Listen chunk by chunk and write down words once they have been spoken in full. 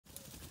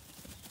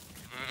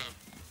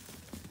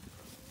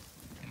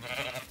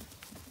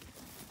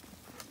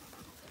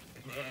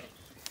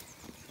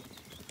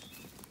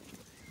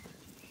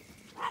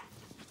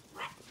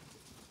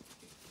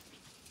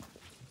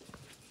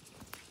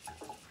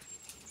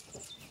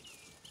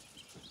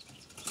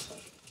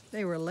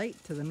They were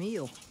late to the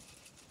meal.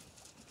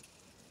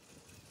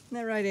 Isn't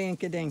that right,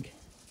 Inca Dink?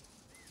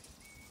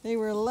 They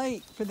were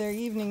late for their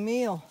evening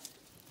meal.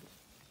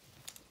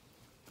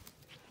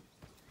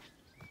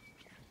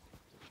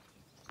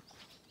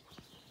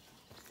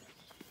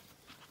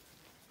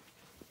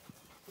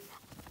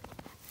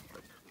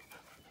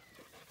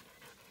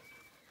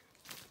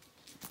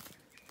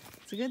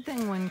 It's a good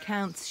thing one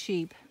counts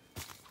sheep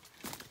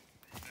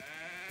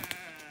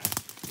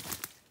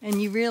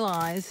and you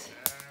realize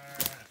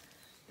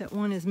that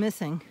one is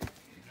missing,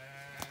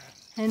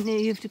 and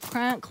you have to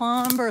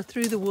clamber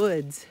through the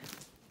woods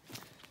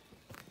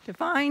to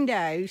find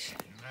out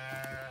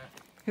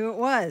who it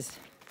was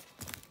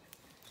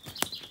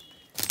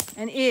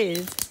and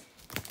is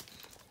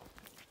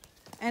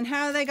and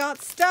how they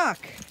got stuck.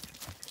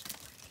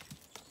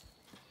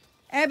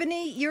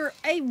 Ebony, you're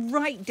a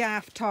right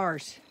daft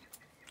tart.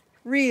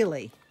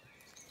 Really.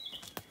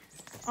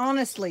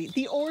 Honestly,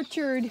 the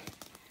orchard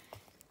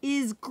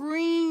is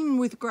green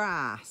with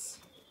grass.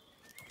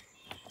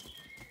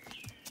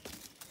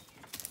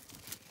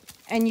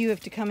 And you have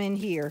to come in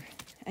here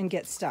and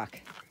get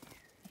stuck.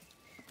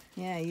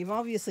 Yeah, you've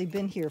obviously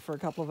been here for a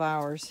couple of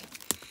hours.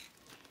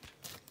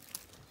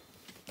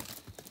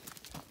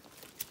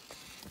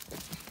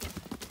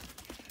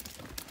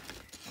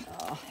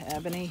 Oh,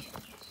 Ebony,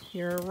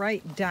 you're a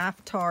right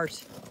daft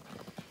tart.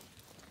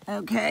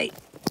 Okay,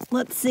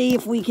 let's see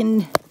if we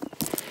can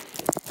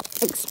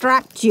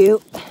extract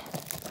you.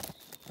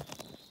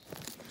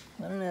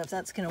 I don't know if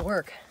that's gonna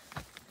work.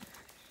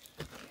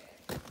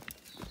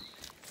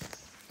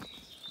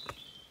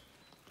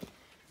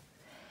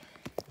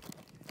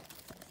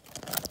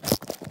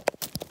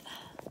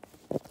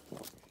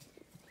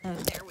 Oh,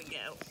 there we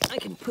go. I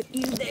can put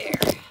you there.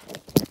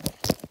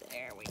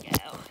 There we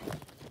go.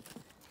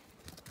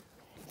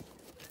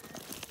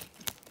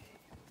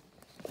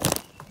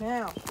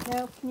 Now,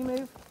 can you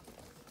move?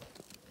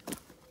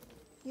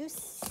 You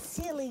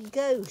silly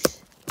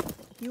goat.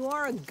 You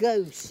are a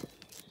goat,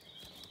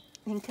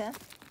 Inca.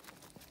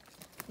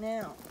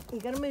 Now, you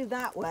gotta move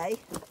that way.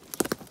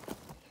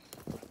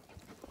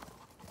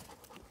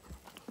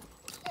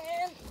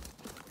 And,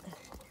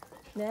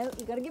 no,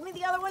 you gotta give me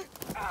the other one.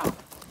 Oh.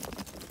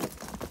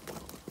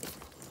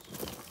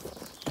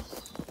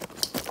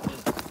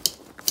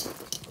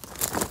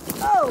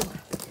 Oh!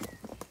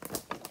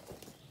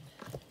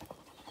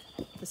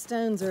 The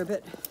stones are a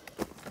bit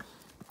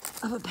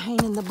of a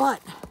pain in the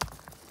butt.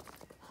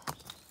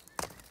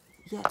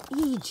 Yeah,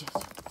 Aegis.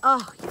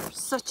 Oh, you're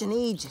such an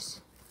Aegis.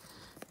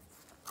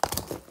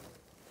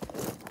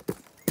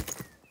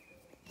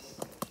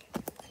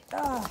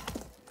 Oh.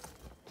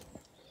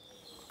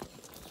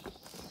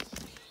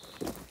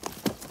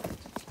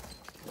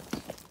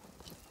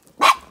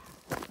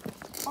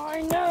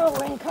 I know,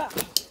 Inca.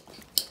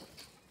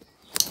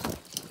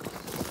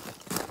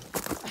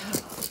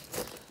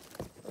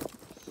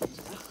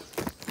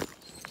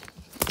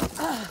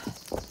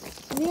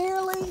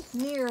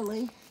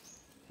 Nearly,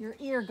 your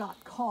ear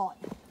got caught.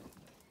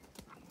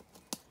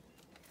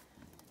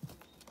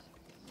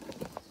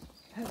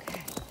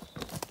 Okay.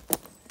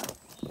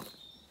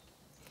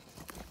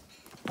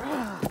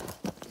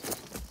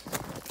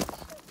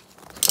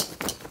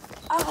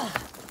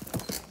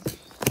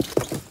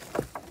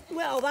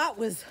 Well, that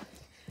was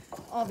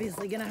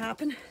obviously gonna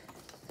happen.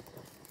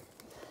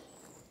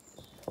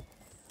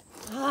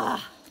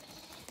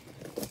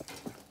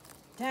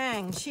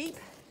 Dang, sheep.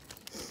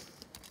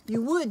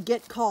 You would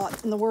get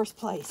caught in the worst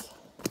place.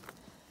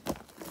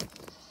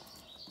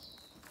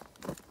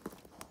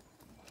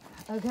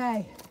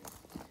 Okay,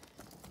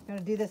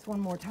 gotta do this one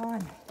more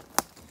time.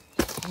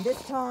 And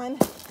this time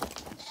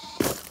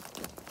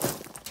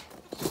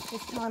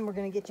we're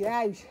gonna get you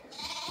out.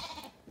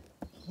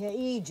 Yeah,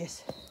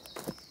 Aegis.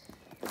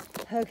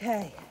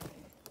 Okay.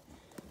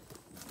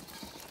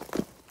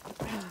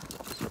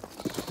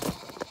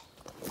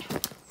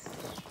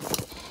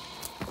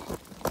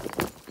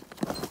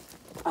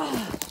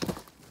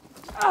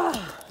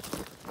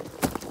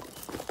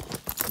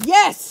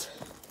 Yes!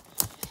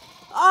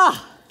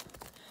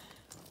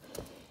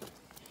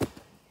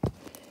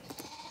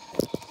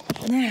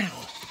 Now.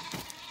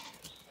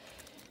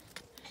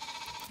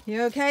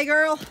 You okay,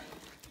 girl?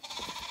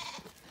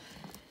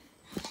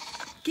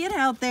 Get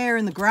out there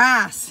in the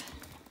grass.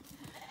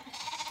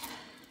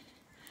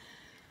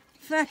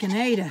 Feckin'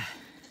 Ada.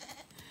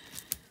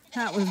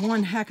 That was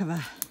one heck of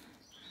a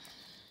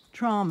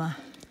trauma.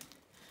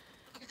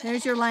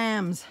 There's your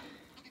lambs.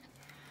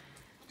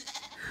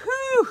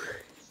 Whew!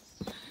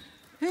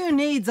 Who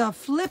needs a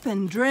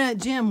flippin'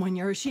 gym when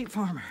you're a sheep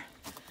farmer?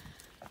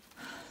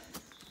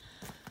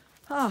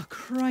 Oh,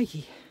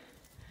 crikey.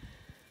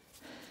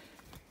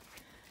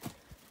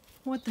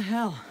 What the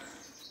hell?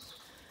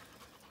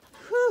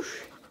 Whew.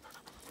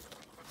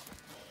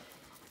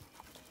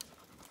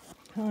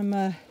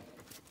 I'm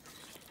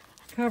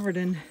covered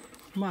in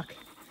muck.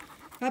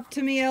 Up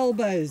to me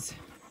elbows.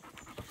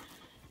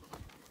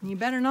 You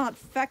better not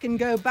feckin'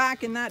 go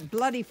back in that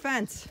bloody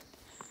fence.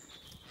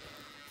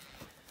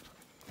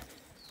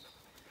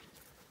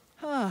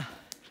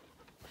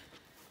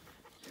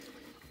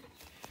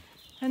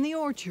 And the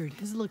orchard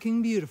is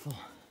looking beautiful.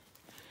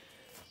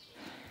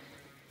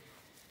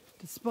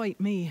 Despite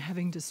me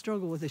having to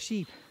struggle with a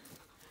sheep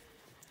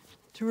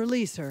to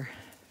release her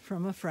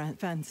from a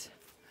fence.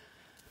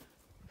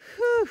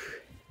 Whew.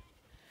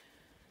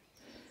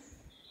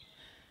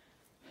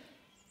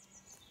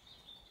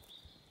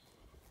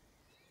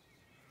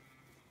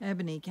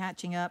 Ebony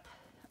catching up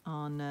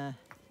on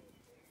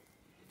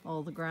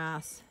all the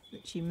grass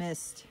that she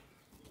missed.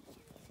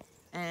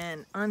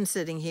 And I'm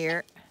sitting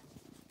here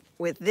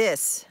with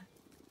this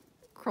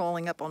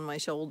crawling up on my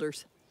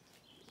shoulders.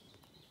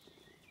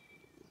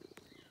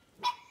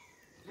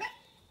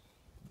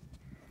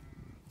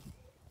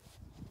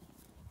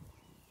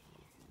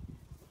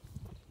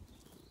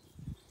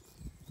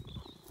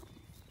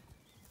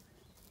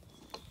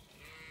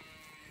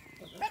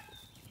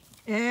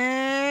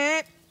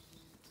 Eh.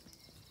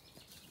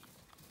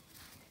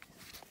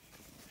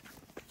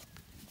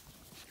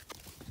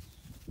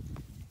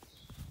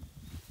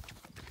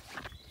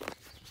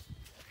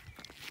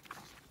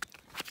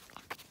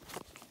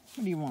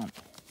 What do you want?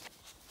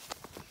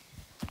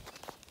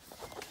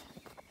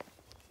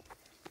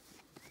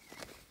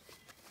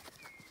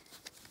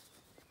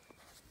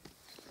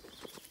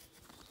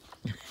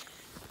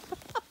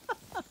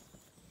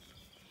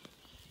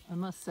 I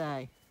must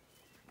say,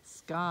 the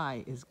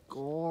sky is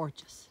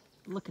gorgeous.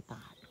 Look at that.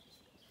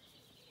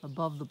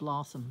 Above the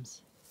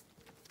blossoms.